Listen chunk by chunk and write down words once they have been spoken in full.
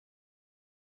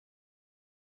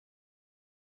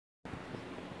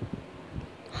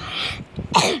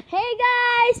Hey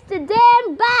guys, today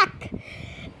I'm back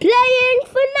playing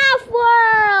Fnaf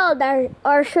World,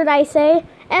 or should I say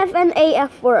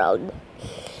FNAF World.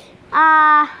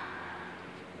 I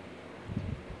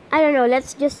don't know,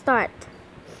 let's just start.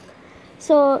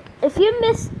 So, if you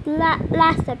missed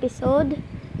last episode,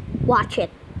 watch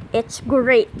it. It's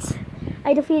great.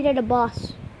 I defeated a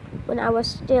boss when I was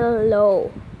still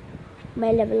low.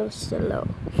 My level was still low.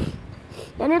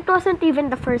 And it wasn't even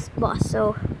the first boss,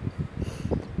 so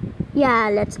yeah,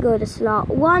 let's go to slot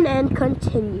 1 and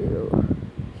continue.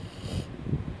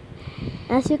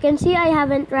 As you can see, I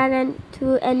haven't ran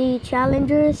into any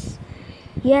challengers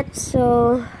yet,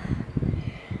 so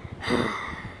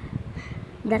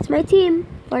that's my team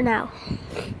for now.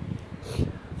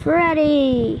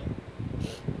 Freddy!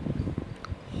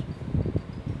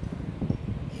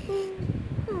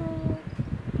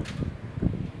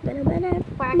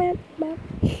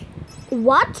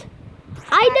 What?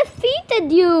 I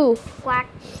defeated you! Quack.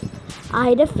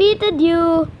 I defeated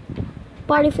you!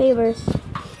 Party favors.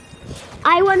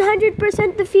 I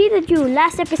 100% defeated you.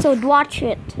 Last episode, watch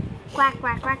it. Quack,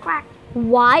 quack, quack, quack.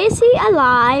 Why is he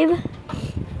alive?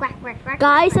 Quack, quack, quack.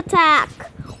 Guys, attack!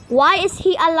 Why is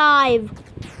he alive?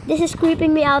 This is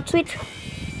creeping me out. Switch.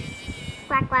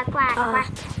 Quack, quack, quack,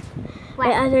 quack.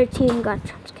 My other team got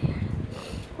jump scared.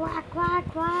 Quack, quack,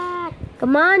 quack.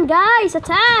 Come on, guys,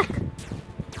 attack!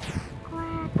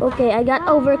 Quack. Okay, I got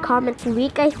over comment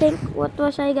weak, I think. What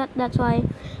was I got? That's why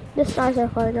the stars are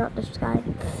falling out the sky.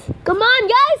 Come on,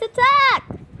 guys, attack!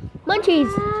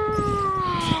 Munchies!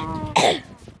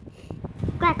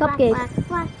 Quack, Cupcake. quack,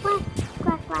 quack, quack,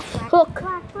 quack, quack, quack, Hook.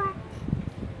 quack, quack,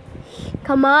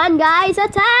 Come on, guys,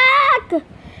 attack!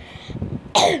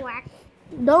 quack.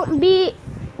 Don't be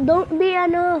Don't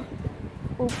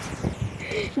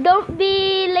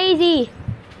be lazy.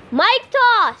 Mic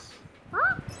toss!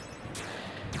 Huh?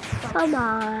 Come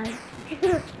on.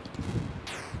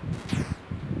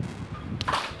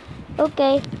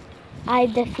 Okay, I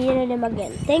defeated him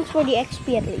again. Thanks for the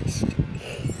XP at least.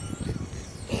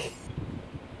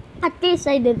 At least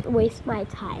I didn't waste my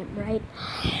time, right?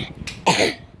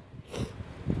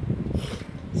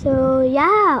 So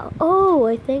yeah. Oh,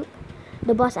 I think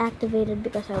the boss activated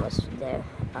because I was there.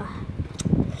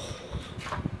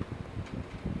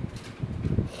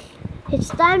 It's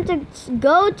time to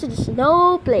go to the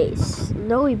snow place,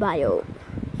 snowy biome.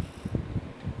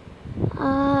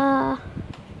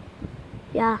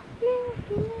 Yeah.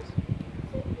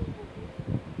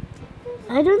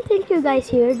 I don't think you guys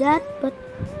hear that, but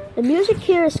the music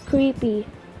here is creepy.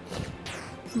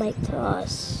 Mic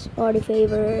toss, party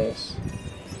favors,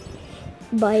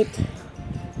 bite.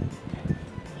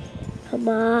 Come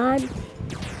on,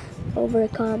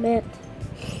 overcome it.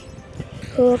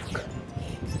 Hook.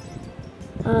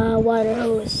 Water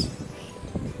hose,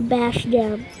 bash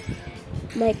jam,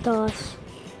 mic toss.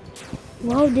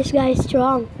 Wow, this guy is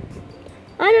strong.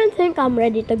 I don't think I'm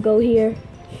ready to go here.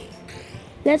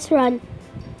 Let's run.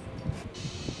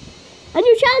 A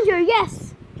new challenger,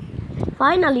 yes!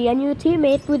 Finally, a new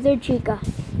teammate with their chica.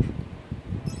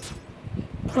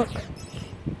 Hook.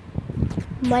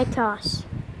 Mic toss.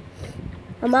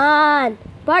 Come on,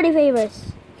 party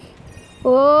favors.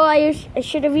 Oh, I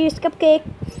should have used cupcake.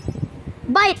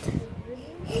 Bite!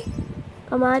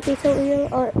 Come on, please don't heal.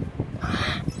 Or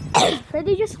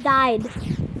Freddy just died.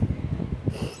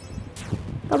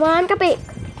 Come on, cupcake.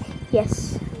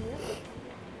 Yes.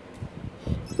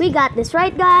 We got this,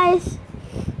 right, guys?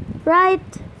 Right?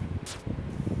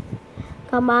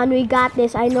 Come on, we got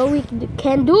this. I know we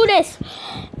can do this.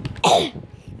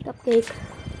 Cupcake.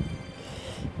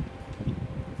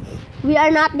 We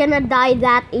are not gonna die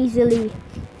that easily.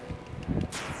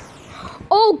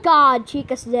 Oh God,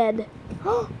 Chica's dead.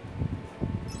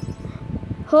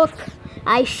 Hook.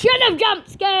 I should have jump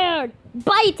scared.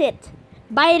 Bite it.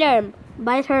 Bite him.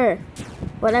 Bite her.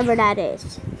 Whatever that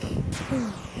is.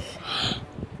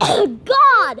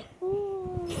 God.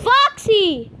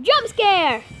 Foxy. Jump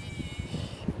scare.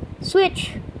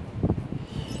 Switch.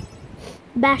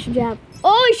 Bash jump.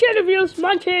 Oh, I should have used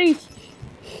munchies.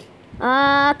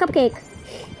 Cupcake.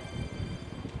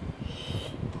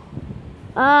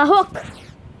 Hook.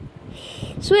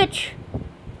 Switch.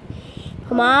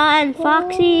 Come on,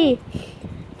 Foxy.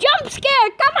 Jump scare,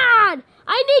 come on.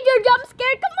 I need your jump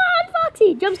scare. Come on,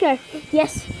 Foxy. Jump scare.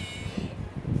 Yes.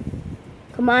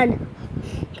 Come on.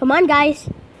 Come on, guys.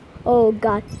 Oh,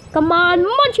 God. Come on,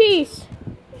 munchies.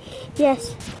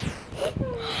 Yes.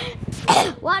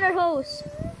 Water hose.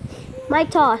 Mic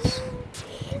toss.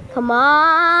 Come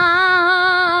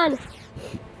on.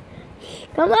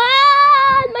 Come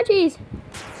on, munchies.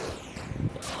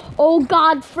 Oh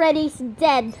God, Freddy's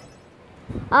dead.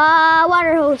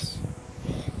 Water hose.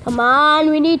 Come on,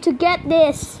 we need to get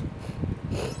this.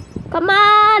 Come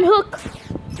on, hook.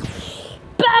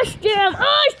 Bash them. Oh,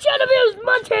 I should have used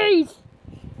munchies.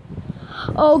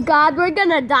 Oh God, we're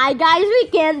gonna die, guys. We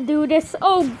can't do this.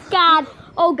 Oh God.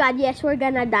 Oh God, yes, we're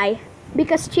gonna die.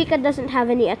 Because Chica doesn't have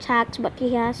any attacks, but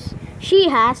she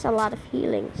has a lot of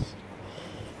healings.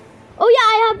 Oh yeah,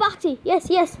 I have Boxy. Yes,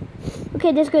 yes.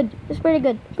 Okay, that's good. That's pretty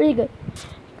good. Pretty good.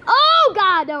 Oh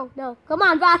God, no, no. Come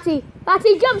on, Boxy.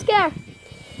 Boxy, jump scare.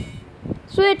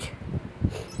 Switch.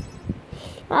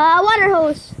 Water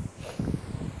hose.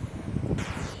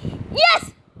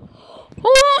 Yes!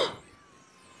 Oh!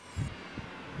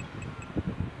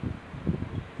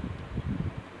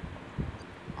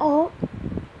 Oh.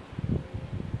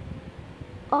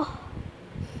 Oh.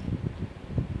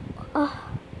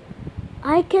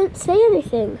 I can't say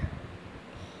anything.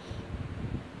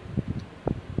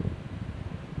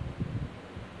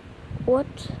 What?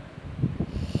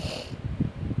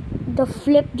 The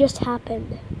flip just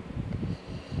happened.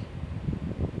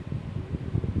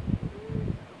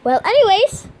 Well,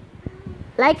 anyways,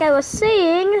 like I was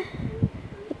saying,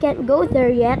 I can't go there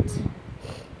yet.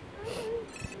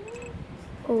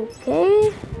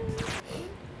 Okay.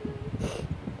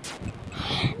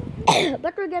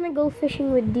 But we're gonna go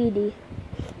fishing with Didi.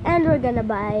 And we're gonna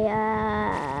buy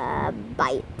a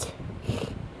bite.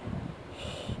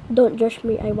 Don't judge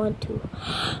me, I want to.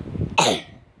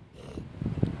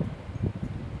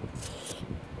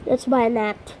 Let's buy a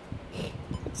gnat.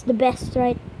 It's the best,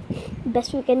 right?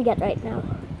 Best we can get right now.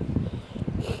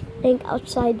 Think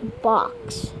outside the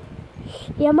box.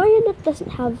 Yeah, Marionette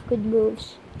doesn't have good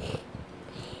moves.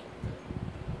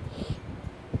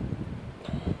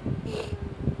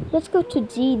 Let's go to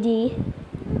GD.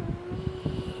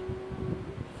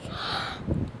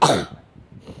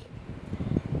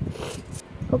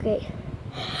 Okay.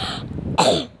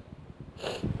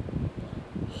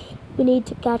 We need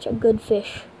to catch a good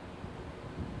fish.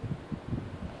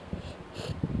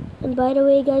 And by the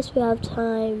way, guys, we have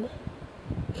time.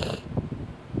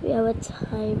 We have a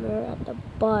timer at the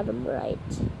bottom right.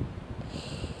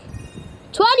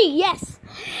 20, yes!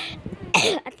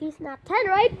 At least not 10,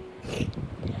 right?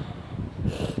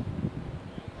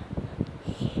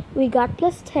 We got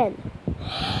plus 10.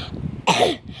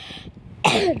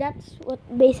 That's what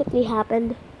basically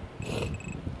happened.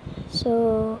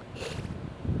 So,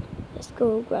 let's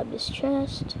go grab this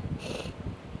chest.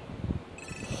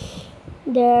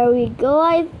 There we go,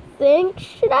 I think.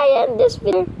 Should I end this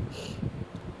video?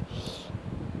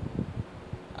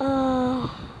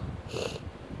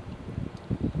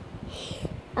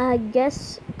 I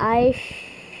guess I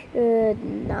should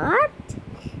not.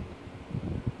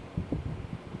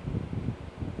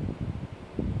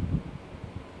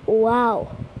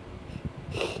 Wow.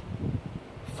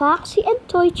 Foxy and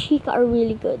Toy Chica are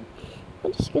really good.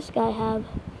 What does this guy have?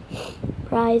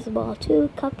 Prize ball 2,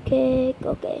 cupcake.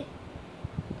 Okay.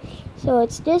 So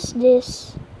it's this,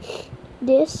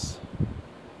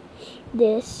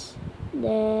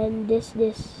 then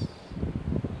this.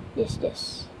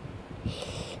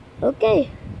 Okay.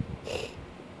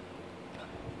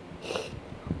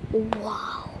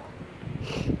 Wow.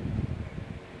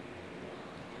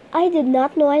 I did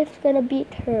not know I was gonna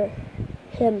beat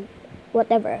him,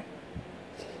 whatever.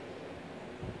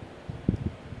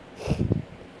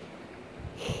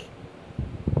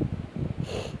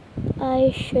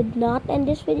 I should not end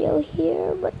this video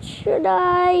here, but should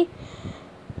I?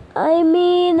 I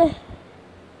mean,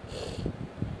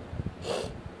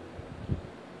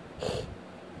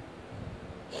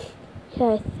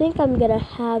 yeah, I think I'm gonna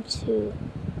have to.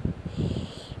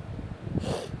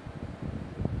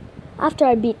 After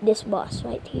I beat this boss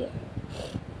right here.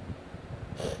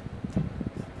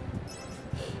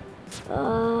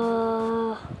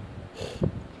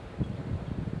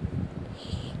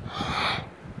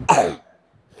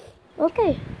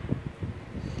 Okay.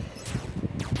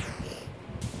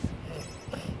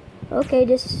 Okay,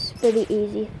 this is pretty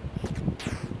easy.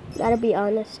 Gotta be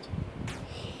honest.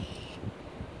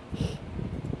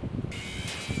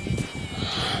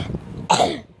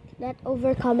 That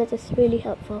over comment is really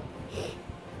helpful.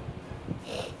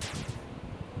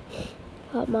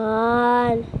 Come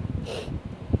on.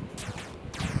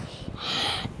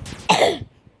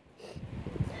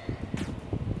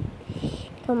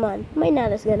 Come on. My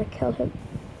gnat is gonna kill him.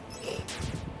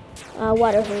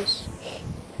 Water hose.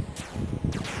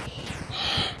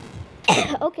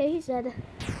 Okay, he said.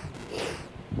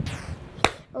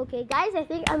 Okay, guys, I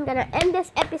think I'm gonna end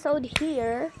this episode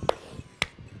here.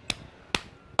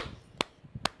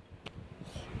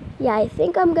 Yeah, I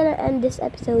think I'm gonna end this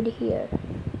episode here.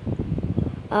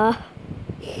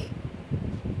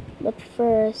 But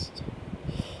first,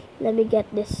 let me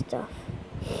get this stuff.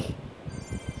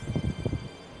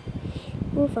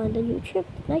 Oh, found a new chip.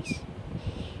 Nice.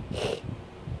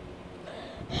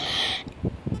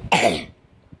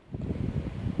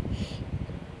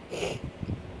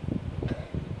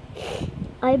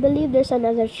 I believe there's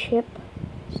another chip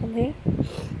somewhere.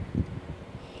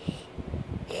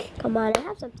 Come on, I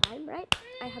have some time, right?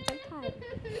 I have some time.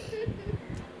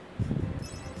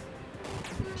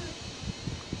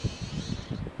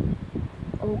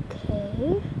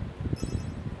 Okay.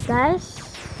 Guys,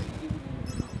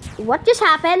 what just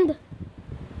happened?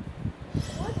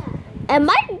 What happened? Am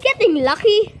I getting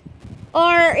lucky?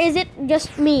 Or is it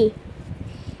just me?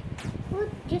 What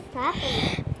just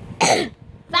happened?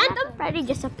 Phantom Freddy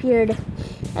just appeared.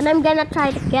 And I'm gonna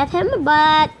try to get him,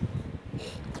 but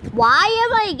why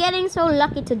am I getting so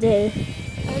lucky today?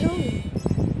 I don't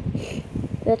know.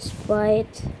 Let's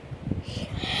fight.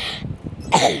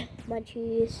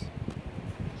 Munchies.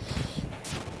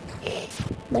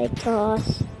 My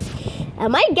toss.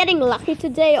 Am I getting lucky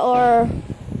today or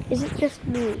is it just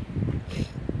me?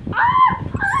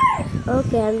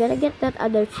 Okay, I'm gonna get that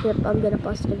other chip. I'm gonna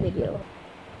pause the video.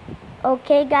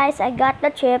 Okay guys, I got the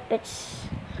chip. It's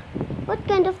What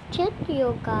kind of chip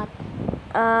you got?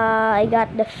 I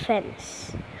got the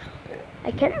fence.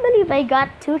 I can't believe I got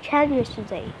 2 challenges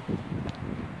today.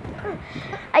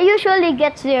 I usually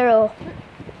get 0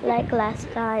 like last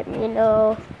time, you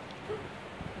know.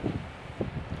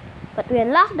 But we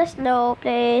unlocked the snow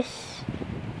place.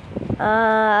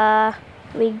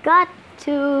 We got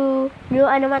 2 new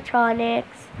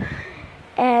animatronics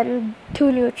and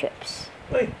 2 new chips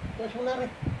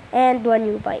and 1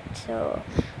 new bite. So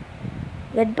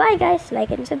goodbye guys, like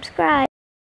and subscribe.